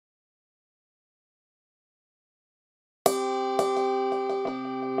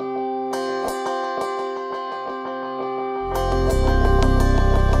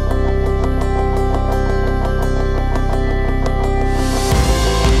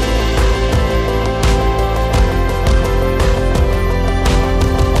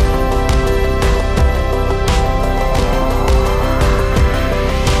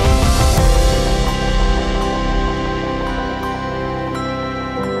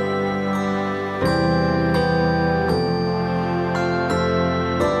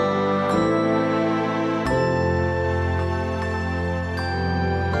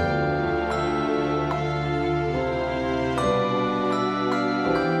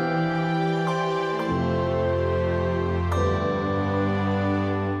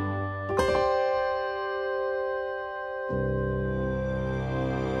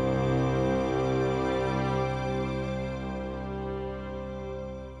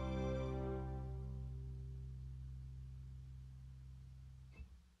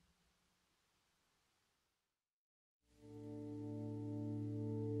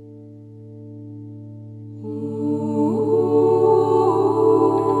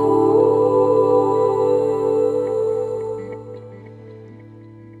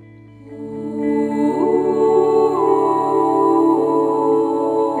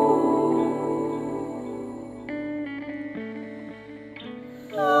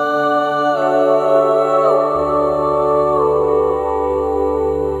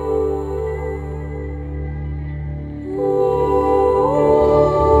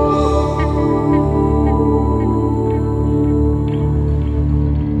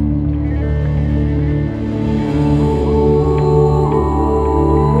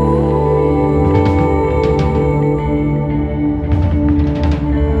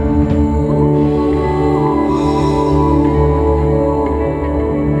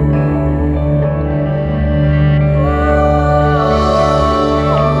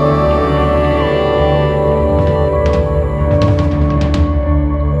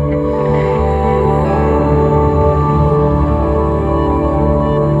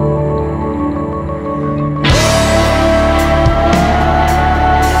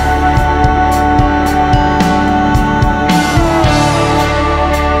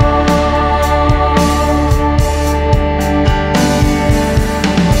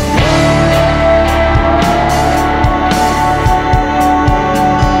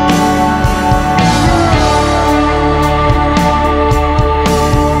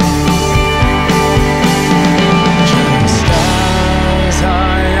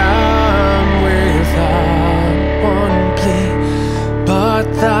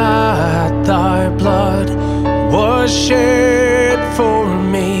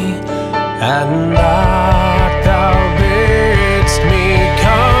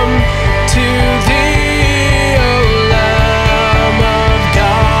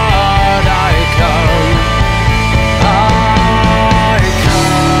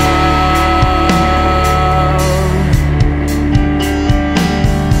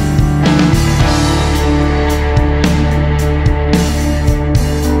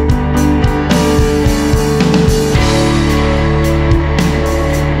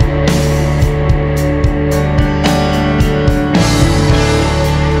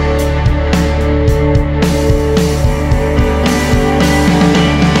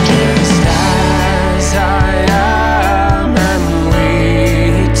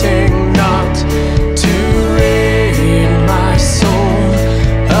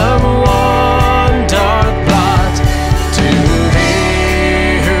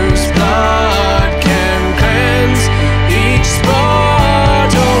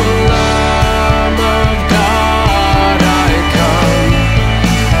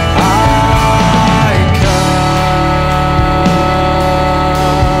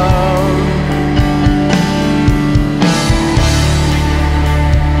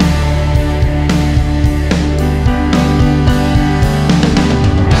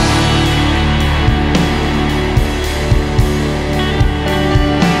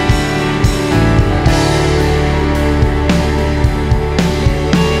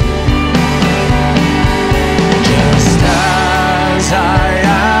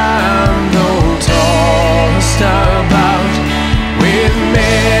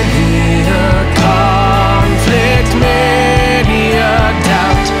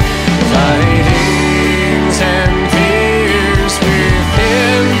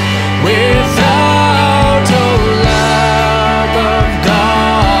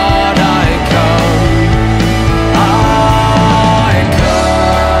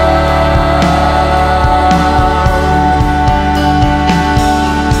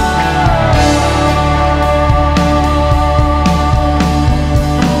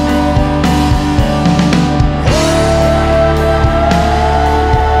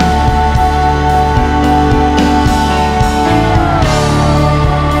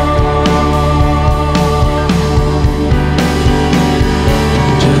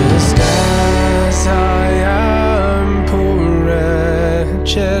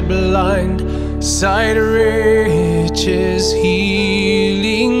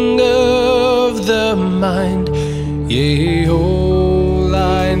mind. Yea, all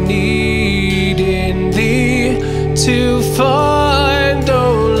I need in thee to find,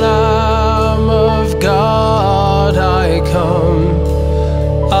 O Lamb of God, I come,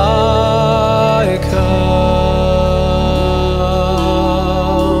 I come.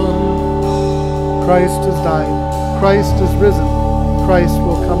 Christ has died, Christ is risen, Christ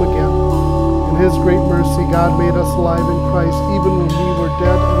will come again. In his great mercy, God made us alive in Christ, even when we were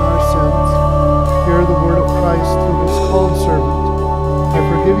dead in our sins. Hear the word of Christ through his called servant. I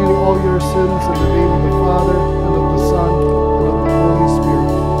forgive you all your sins in the name of the Father, and of the Son, and of the Holy Spirit.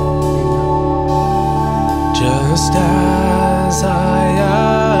 Amen. Just as I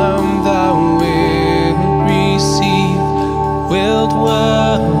am, thou wilt receive, wilt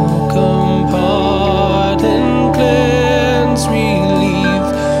welcome, pardon, cleanse, relieve,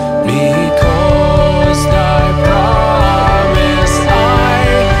 because thy promise I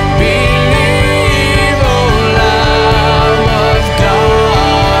believe, O Lamb of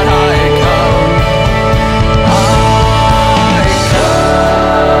God, I come, I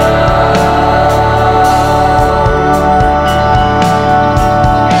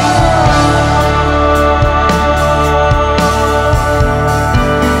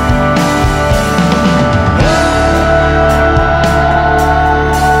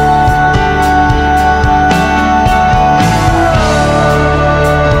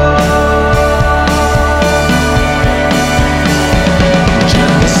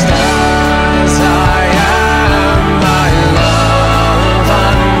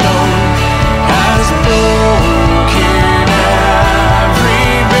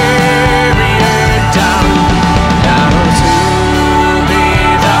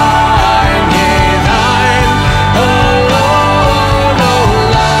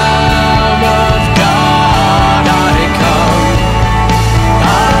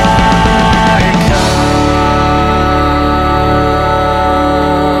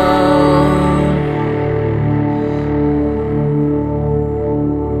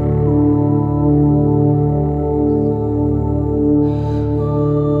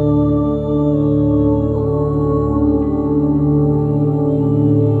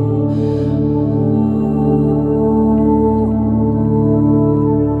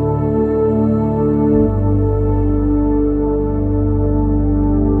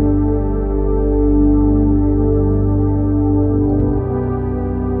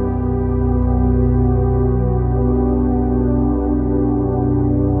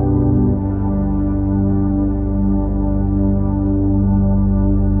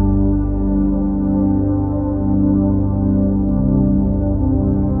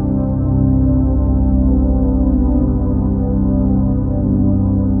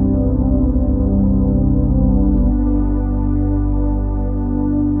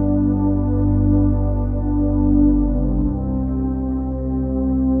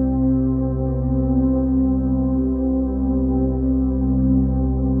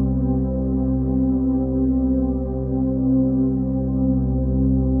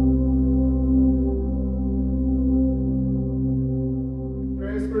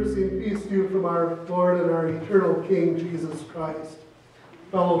King Jesus Christ,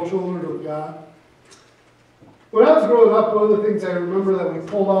 fellow children of God. When I was growing up, one of the things I remember that we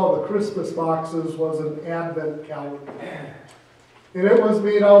pulled out of the Christmas boxes was an Advent calendar. And it was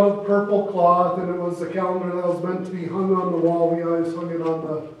made out of purple cloth, and it was a calendar that was meant to be hung on the wall. We always hung it on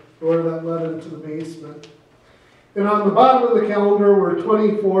the door that led into the basement. And on the bottom of the calendar were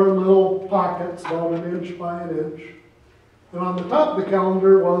 24 little pockets, about an inch by an inch. And on the top of the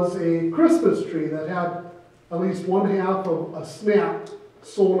calendar was a Christmas tree that had at least one half of a snap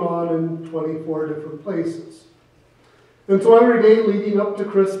sewn on in 24 different places. And so every day leading up to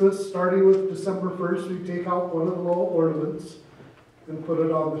Christmas, starting with December 1st, we take out one of the little ornaments and put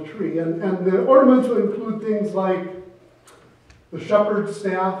it on the tree. And the ornaments would include things like the shepherd's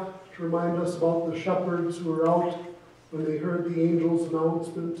staff, to remind us about the shepherds who were out when they heard the angel's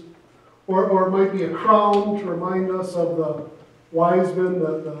announcement. Or it might be a crown to remind us of the wise men,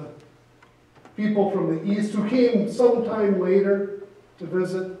 the people from the east who came sometime later to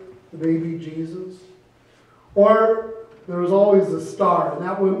visit the baby Jesus. Or there was always a star, and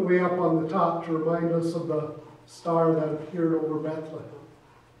that went way up on the top to remind us of the star that appeared over Bethlehem.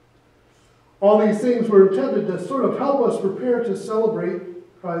 All these things were intended to sort of help us prepare to celebrate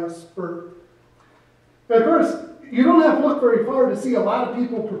Christ's birth. And of course, you don't have to look very far to see a lot of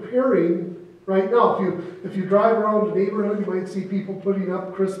people preparing right now. If you drive around the neighborhood, you might see people putting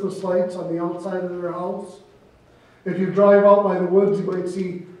up Christmas lights on the outside of their house. If you drive out by the woods, you might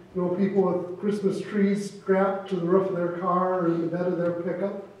see people with Christmas trees strapped to the roof of their car or in the bed of their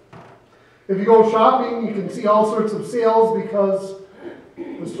pickup. If you go shopping, you can see all sorts of sales because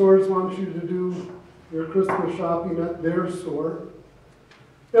the stores want you to do your Christmas shopping at their store.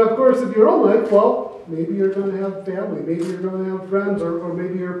 And of course, if your own life, well, maybe you're going to have family, maybe you're going to have friends, or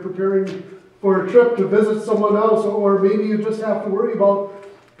maybe you're preparing for a trip to visit someone else, or maybe you just have to worry about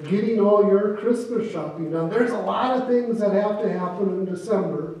getting all your Christmas shopping done. There's a lot of things that have to happen in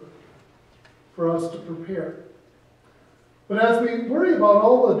December for us to prepare. But as we worry about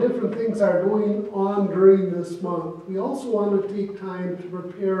all the different things that are going on during this month, we also want to take time to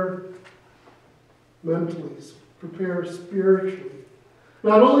prepare mentally, prepare spiritually.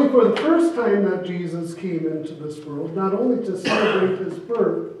 Not only for the first time that Jesus came into this world, not only to celebrate his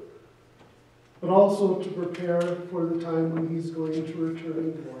birth, but also to prepare for the time when he's going to return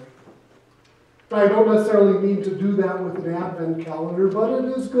in glory. I don't necessarily mean to do that with an Advent calendar, but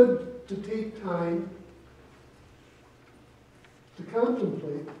it is good to take time to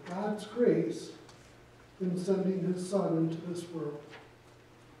contemplate God's grace in sending his Son into this world.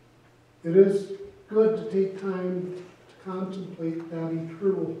 It is good to take time to contemplate that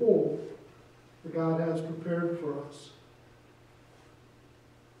eternal home that God has prepared for us.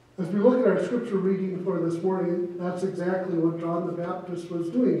 As we look at our scripture reading for this morning, that's exactly what John the Baptist was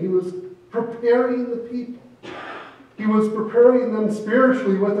doing. He was preparing the people. He was preparing them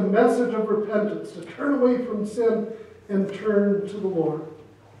spiritually with a message of repentance, to turn away from sin and turn to the Lord.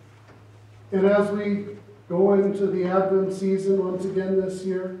 And as we go into the Advent season once again this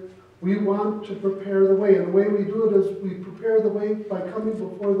year, we want to prepare the way. And the way we do it is we prepare the way by coming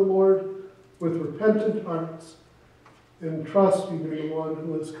before the Lord with repentant hearts and trusting in the one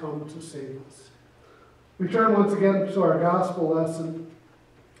who has come to save us. We turn once again to our gospel lesson.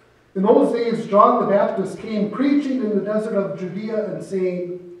 In those days, John the Baptist came preaching in the desert of Judea and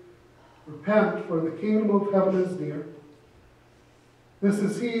saying, "Repent, for the kingdom of heaven is near." This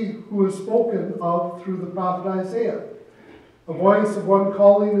is he who is spoken of through the prophet Isaiah, a voice of one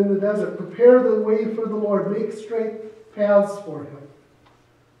calling in the desert, "Prepare the way for the Lord, make straight paths for him."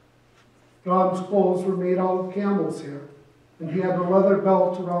 John's clothes were made out of camel's hair, and he had a leather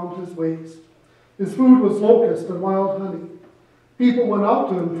belt around his waist. His food was locust and wild honey. People went out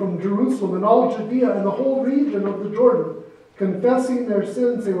to him from Jerusalem and all Judea and the whole region of the Jordan. Confessing their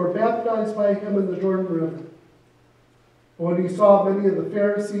sins, they were baptized by him in the Jordan River. When he saw many of the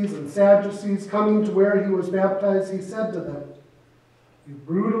Pharisees and Sadducees coming to where he was baptized, he said to them, "You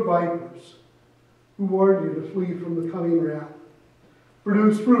brood of vipers, who warned you to flee from the coming wrath?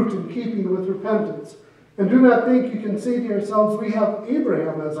 Produce fruit in keeping with repentance, and do not think you can say to yourselves, 'We have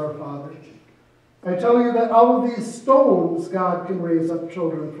Abraham as our father.' I tell you that out of these stones God can raise up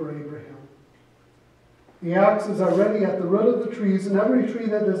children for Abraham. The axes are ready at the root of the trees, and every tree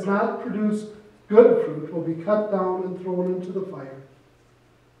that does not produce good fruit will be cut down and thrown into the fire.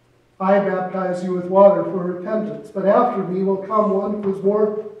 I baptize you with water for repentance, but after me will come one who is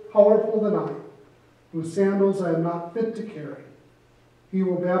more powerful than I, whose sandals I am not fit to carry. He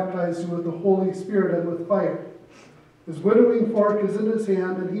will baptize you with the Holy Spirit and with fire. His winnowing fork is in his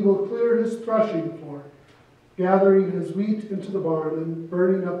hand, and he will clear his threshing floor, gathering his wheat into the barn and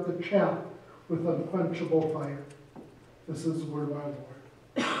burning up the chaff with unquenchable fire." This is the word of our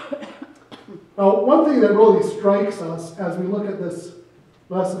Lord. Now, one thing that really strikes us as we look at this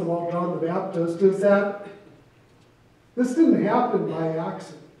lesson about John the Baptist is that this didn't happen by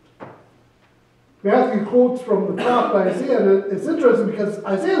accident. Matthew quotes from the prophet Isaiah, and it's interesting because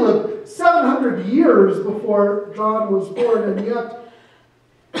Isaiah lived 700 years before John was born, and yet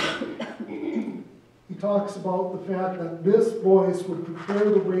he talks about the fact that this voice would prepare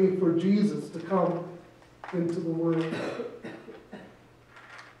the way for Jesus to come into the world.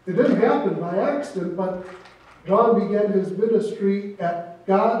 It didn't happen by accident, but John began his ministry at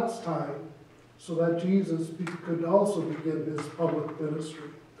God's time so that Jesus could also begin his public ministry.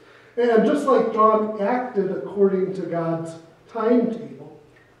 And just like John acted according to God's timetable,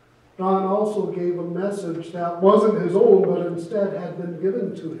 John also gave a message that wasn't his own, but instead had been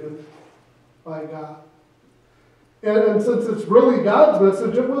given to him by God. And since it's really God's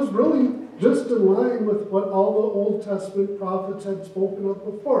message, it was really just in line with what all the Old Testament prophets had spoken of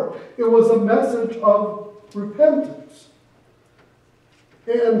before. It was a message of repentance.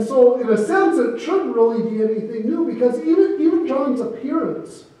 And so, in a sense, it shouldn't really be anything new, because even John's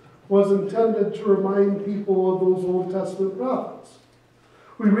appearance was intended to remind people of those Old Testament prophets.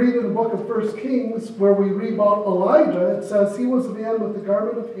 We read in the book of 1 Kings, where we read about Elijah, it says he was a man with a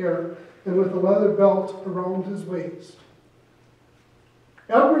garment of hair and with a leather belt around his waist.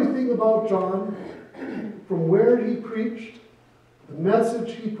 Everything about John, from where he preached, the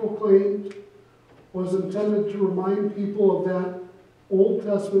message he proclaimed, was intended to remind people of that Old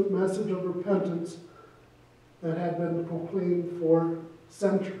Testament message of repentance that had been proclaimed for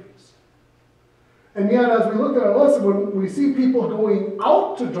centuries. And yet, as we look at our lesson, when we see people going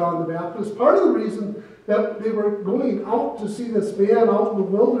out to John the Baptist, part of the reason that they were going out to see this man out in the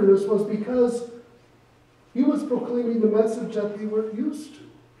wilderness was because he was proclaiming the message that they were used to.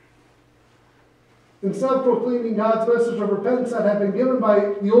 Instead of proclaiming God's message of repentance that had been given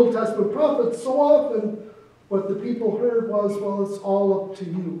by the Old Testament prophets, so often what the people heard was, well, it's all up to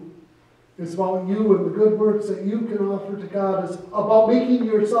you. It's about you and the good works that you can offer to God. It's about making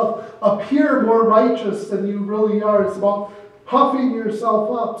yourself appear more righteous than you really are. It's about puffing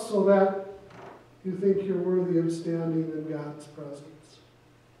yourself up so that you think you're worthy of standing in God's presence.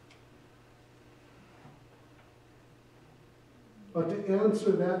 But to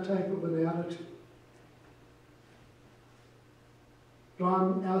answer that type of an attitude,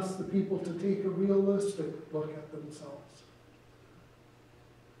 John asks the people to take a realistic look at themselves.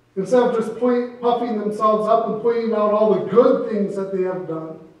 Instead of just puffing themselves up and pointing out all the good things that they have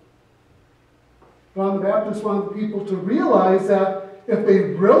done, John the Baptist wanted people to realize that if they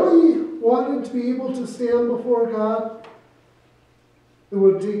really wanted to be able to stand before God, it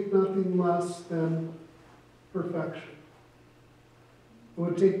would take nothing less than perfection. It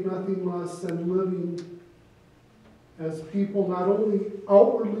would take nothing less than living as people not only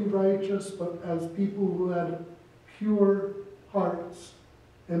outwardly righteous, but as people who had pure hearts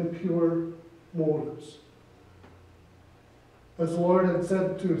and pure motives. As the Lord had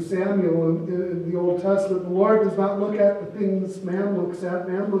said to Samuel in the Old Testament, the Lord does not look at the things man looks at.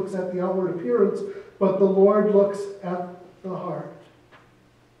 Man looks at the outward appearance, but the Lord looks at the heart.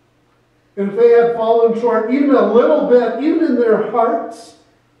 And if they had fallen short even a little bit, even in their hearts,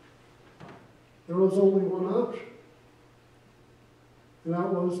 there was only one option. And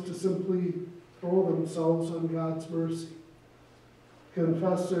that was to simply throw themselves on God's mercy,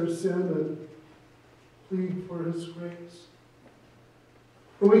 confess their sin, and plead for His grace.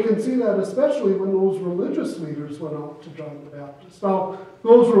 And we can see that especially when those religious leaders went out to John the Baptist. Now,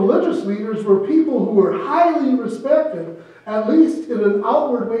 those religious leaders were people who were highly respected, at least in an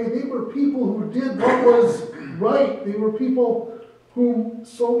outward way. They were people who did what was right. They were people whom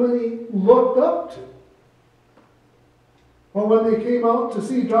so many looked up to. But when they came out to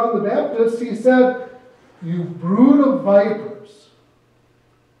see John the Baptist, he said, "You brood of vipers,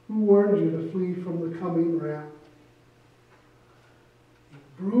 who warned you to flee from the coming wrath?"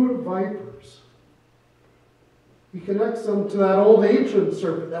 Brood of vipers. He connects them to that old ancient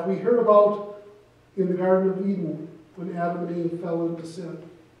serpent that we heard about in the Garden of Eden when Adam and Eve fell into sin.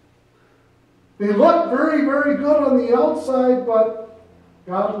 They looked very, very good on the outside, but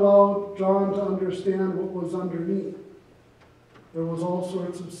God allowed John to understand what was underneath. There was all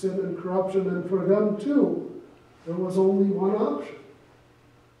sorts of sin and corruption, and for them too, there was only one option: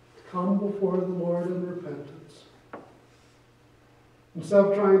 to come before the Lord in repentance. Instead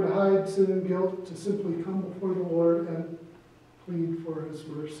of trying to hide sin and guilt, to simply come before the Lord and plead for His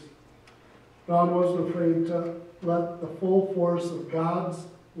mercy. John wasn't afraid to let the full force of God's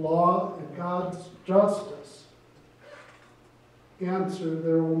law and God's justice answer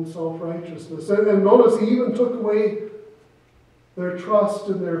their own self-righteousness. And notice he even took away their trust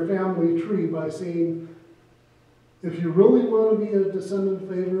in their family tree by saying, if you really want to be a descendant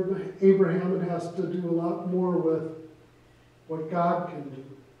of Abraham, it has to do a lot more with what God can do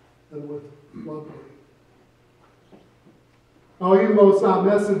than with bloodline. Now, even though it's not a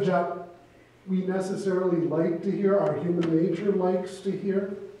message that we necessarily like to hear, our human nature likes to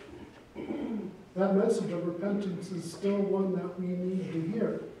hear, that message of repentance is still one that we need to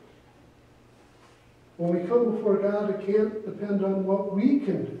hear. When we come before God, it can't depend on what we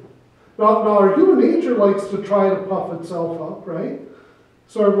can do. Now, our human nature likes to try to puff itself up, right?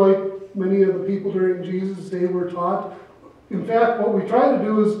 Sort of like many of the people during Jesus' day were taught. In fact, what we try to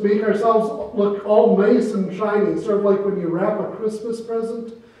do is make ourselves look all nice and shiny. Sort of like when you wrap a Christmas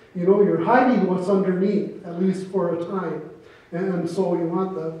present, you know, you're hiding what's underneath, at least for a time. And so you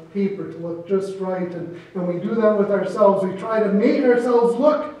want the paper to look just right. And we do that with ourselves. We try to make ourselves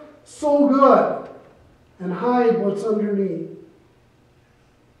look so good and hide what's underneath.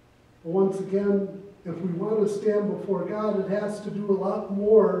 But once again, if we want to stand before God, it has to do a lot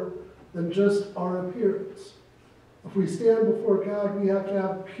more than just our appearance. If we stand before God, we have to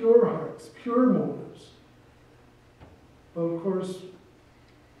have pure hearts, pure motives. But of course,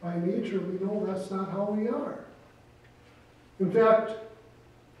 by nature, we know that's not how we are. In fact,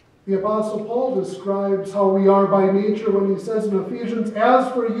 the Apostle Paul describes how we are by nature when he says in Ephesians,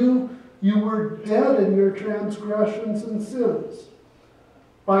 "As for you, you were dead in your transgressions and sins."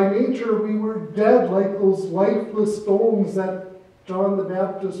 By nature, we were dead like those lifeless stones that John the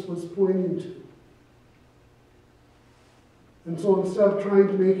Baptist was pointing to. And so instead of trying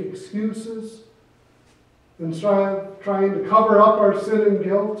to make excuses, instead of trying to cover up our sin and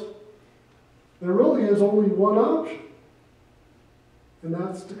guilt, there really is only one option. And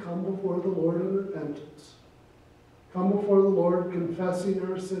that's to come before the Lord in repentance. Come before the Lord confessing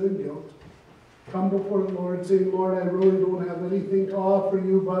our sin and guilt. Come before the Lord saying, Lord, I really don't have anything to offer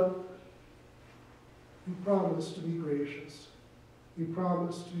you, but you promise to be gracious. You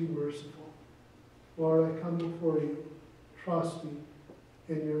promise to be merciful. Lord, I come before you, trusting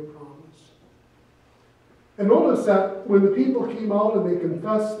in your promise. And notice that when the people came out and they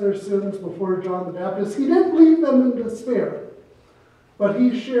confessed their sins before John the Baptist, he didn't leave them in despair, but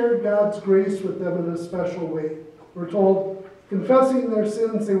he shared God's grace with them in a special way. We're told, confessing their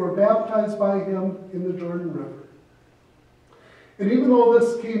sins, they were baptized by him in the Jordan River. And even though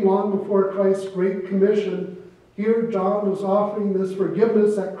this came long before Christ's Great Commission, here John was offering this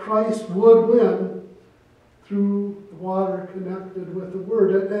forgiveness that Christ would win through the water connected with the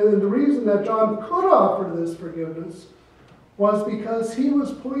Word. And the reason that John could offer this forgiveness was because he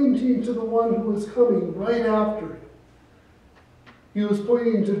was pointing to the one who was coming right after him. He was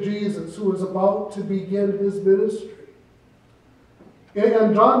pointing to Jesus, who was about to begin his ministry.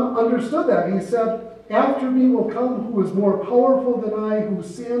 And John understood that. He said, after me will come who is more powerful than I,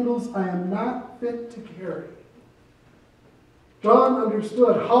 whose sandals I am not fit to carry. John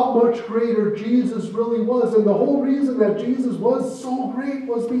understood how much greater Jesus really was. And the whole reason that Jesus was so great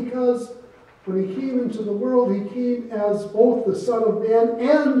was because when he came into the world, he came as both the Son of Man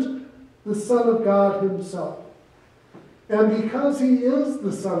and the Son of God himself. And because he is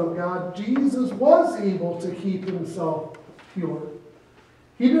the Son of God, Jesus was able to keep himself pure.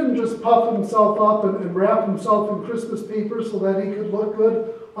 He didn't just puff himself up and wrap himself in Christmas paper so that he could look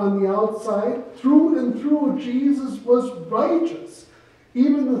good on the outside. Through and through, Jesus was righteous.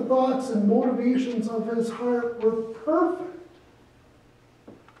 Even the thoughts and motivations of his heart were perfect.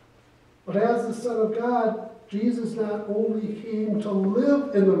 But as the Son of God, Jesus not only came to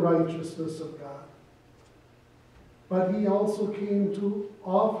live in the righteousness of God, but he also came to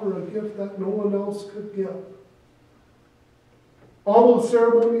offer a gift that no one else could give. All those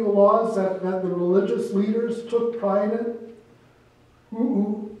ceremonial laws that the religious leaders took pride in,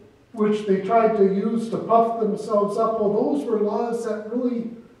 which they tried to use to puff themselves up, well, those were laws that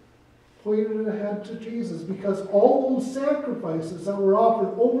really pointed ahead to Jesus, because all those sacrifices that were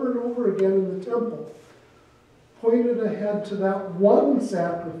offered over and over again in the temple pointed ahead to that one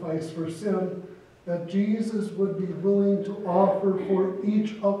sacrifice for sin that Jesus would be willing to offer for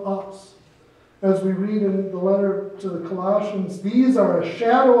each of us. As we read in the letter to the Colossians, these are a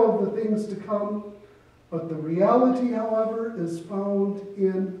shadow of the things to come, but the reality, however, is found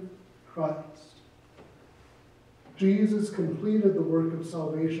in Christ. Jesus completed the work of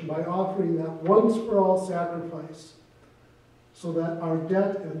salvation by offering that once-for-all sacrifice so that our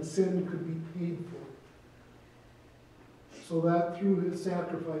debt and sin could be paid for, so that through his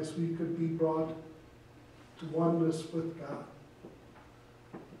sacrifice we could be brought to oneness with God.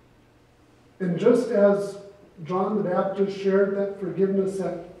 And just as John the Baptist shared that forgiveness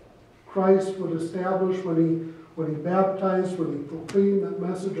that Christ would establish when he baptized, when he proclaimed that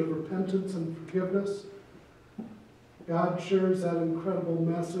message of repentance and forgiveness, God shares that incredible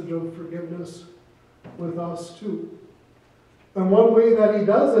message of forgiveness with us too. And one way that he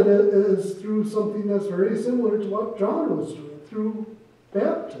does it is through something that's very similar to what John was doing, through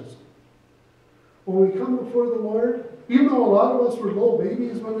baptism. When we come before the Lord, even though a lot of us were little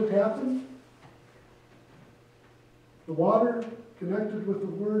babies when it happened, the water connected with the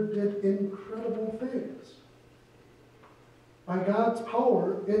Word did incredible things. By God's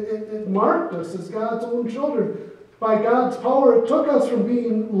power, it marked us as God's own children. By God's power, it took us from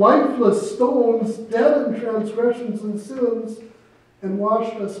being lifeless stones, dead in transgressions and sins, and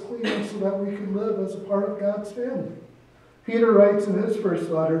washed us clean so that we could live as a part of God's family. Peter writes in his first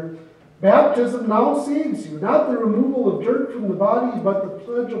letter, baptism now saves you, not the removal of dirt from the body, but the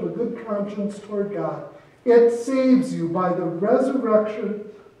pledge of a good conscience toward God. It saves you by the resurrection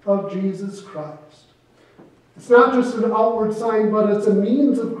of Jesus Christ. It's not just an outward sign, but it's a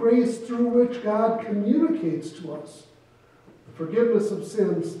means of grace through which God communicates to us the forgiveness of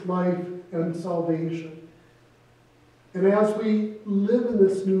sins, life, and salvation. And as we live in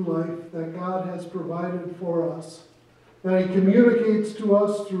this new life that God has provided for us, that he communicates to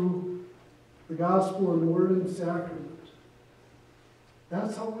us through the gospel and word and sacrament,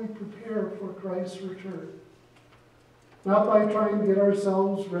 that's how we prepare for Christ's return. Not by trying to get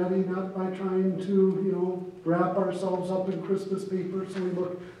ourselves ready, not by trying to, wrap ourselves up in Christmas paper so we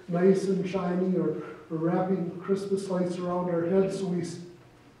look nice and shiny, or wrapping Christmas lights around our heads so we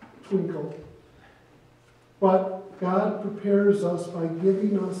twinkle. But God prepares us by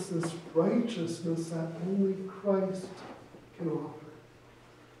giving us this righteousness that only Christ can offer.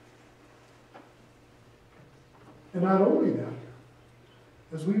 And not only that,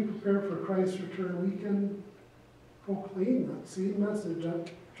 as we prepare for Christ's return, we can proclaim that same message that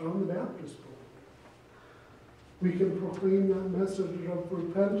John the Baptist spoke. We can proclaim that message of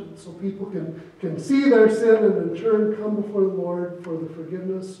repentance so people can see their sin and in turn come before the Lord for the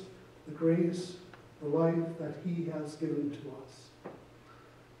forgiveness, the grace, the life that He has given to us.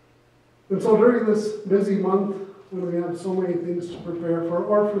 And so during this busy month, when we have so many things to prepare for,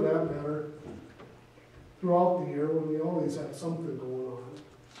 or for that matter, throughout the year when we always have something going on,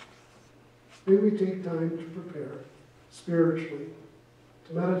 may we take time to prepare spiritually,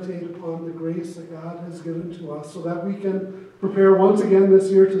 to meditate upon the grace that God has given to us so that we can prepare once again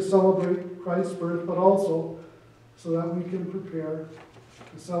this year to celebrate Christ's birth, but also so that we can prepare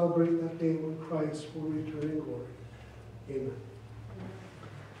to celebrate that day when Christ will return in glory. Amen.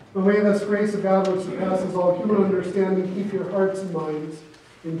 And may this grace of God, which surpasses all human understanding, keep your hearts and minds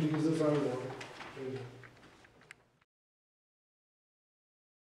in Jesus our Lord.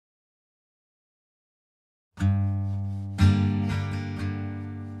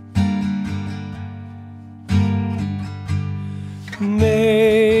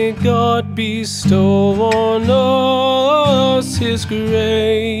 May God bestow on us His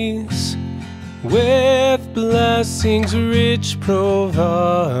grace, with blessings rich provide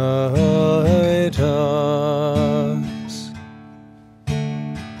us.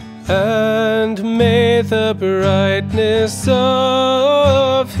 And may the brightness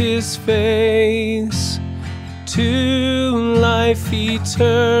of His face to life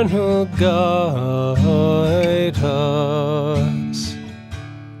eternal guide us,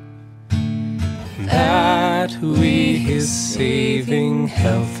 that we His saving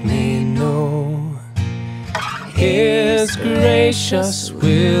health may know, His gracious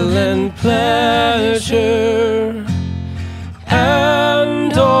will and pleasure,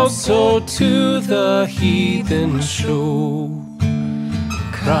 and also to the heathen show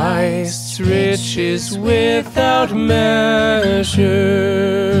Christ's riches without measure,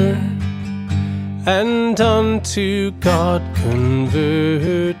 and unto God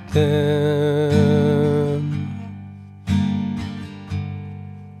convert them.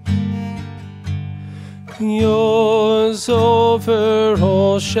 Yours over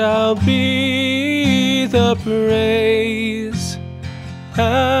all shall be the praise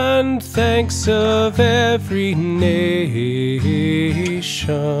and thanks of every nation,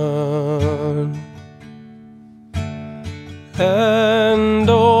 and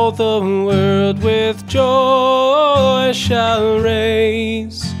all the world with joy shall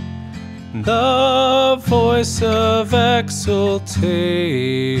raise the voice of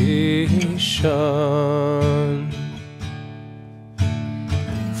exultation.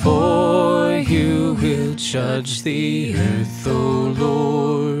 For you will judge the earth, O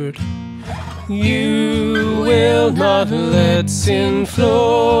Lord. You will not let sin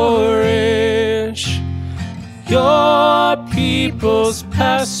flourish. Your people's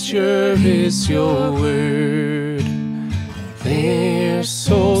pasture is your word, their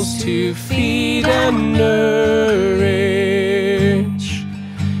souls to feed and nourish,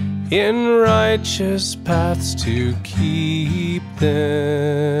 in righteous paths to keep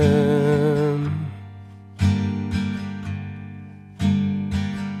them.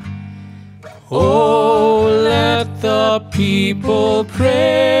 Oh, let the people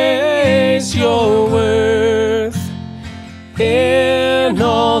praise your worth, in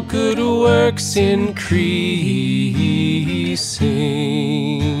all good works increasing.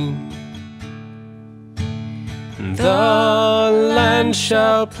 The land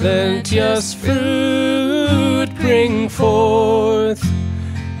shall plenteous fruit bring forth.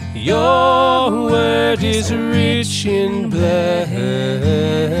 Your word is rich in blessing.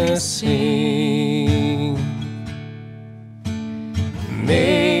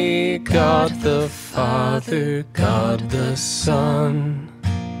 May God the Father, God the Son,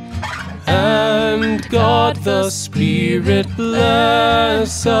 and God the Spirit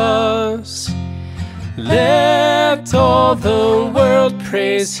bless us. Let all the world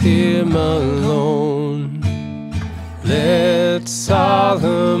praise Him alone. Let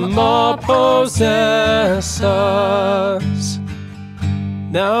solemn awe possess us.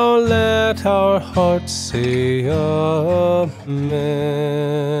 Now let our hearts say Amen.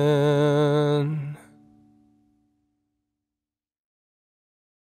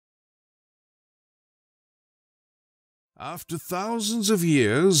 After thousands of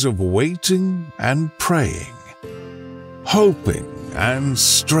years of waiting and praying, hoping and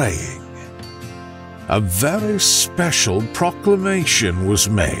straying, a very special proclamation was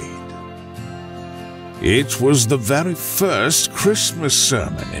made. It was the very first Christmas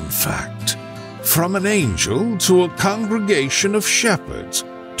sermon, in fact, from an angel to a congregation of shepherds,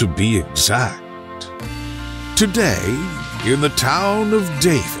 to be exact. Today, in the town of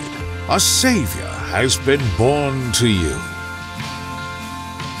David, a Savior has been born to you.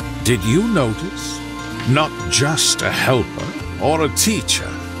 Did you notice? Not just a helper or a teacher,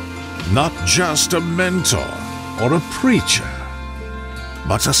 not just a mentor or a preacher,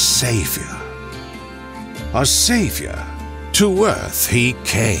 but a Savior. A Savior. To earth he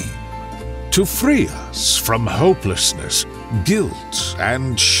came, to free us from hopelessness, guilt,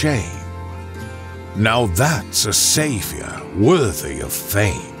 and shame. Now that's a Savior worthy of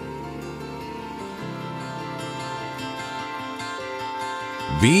fame.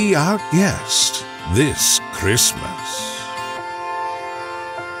 Be our guest this Christmas.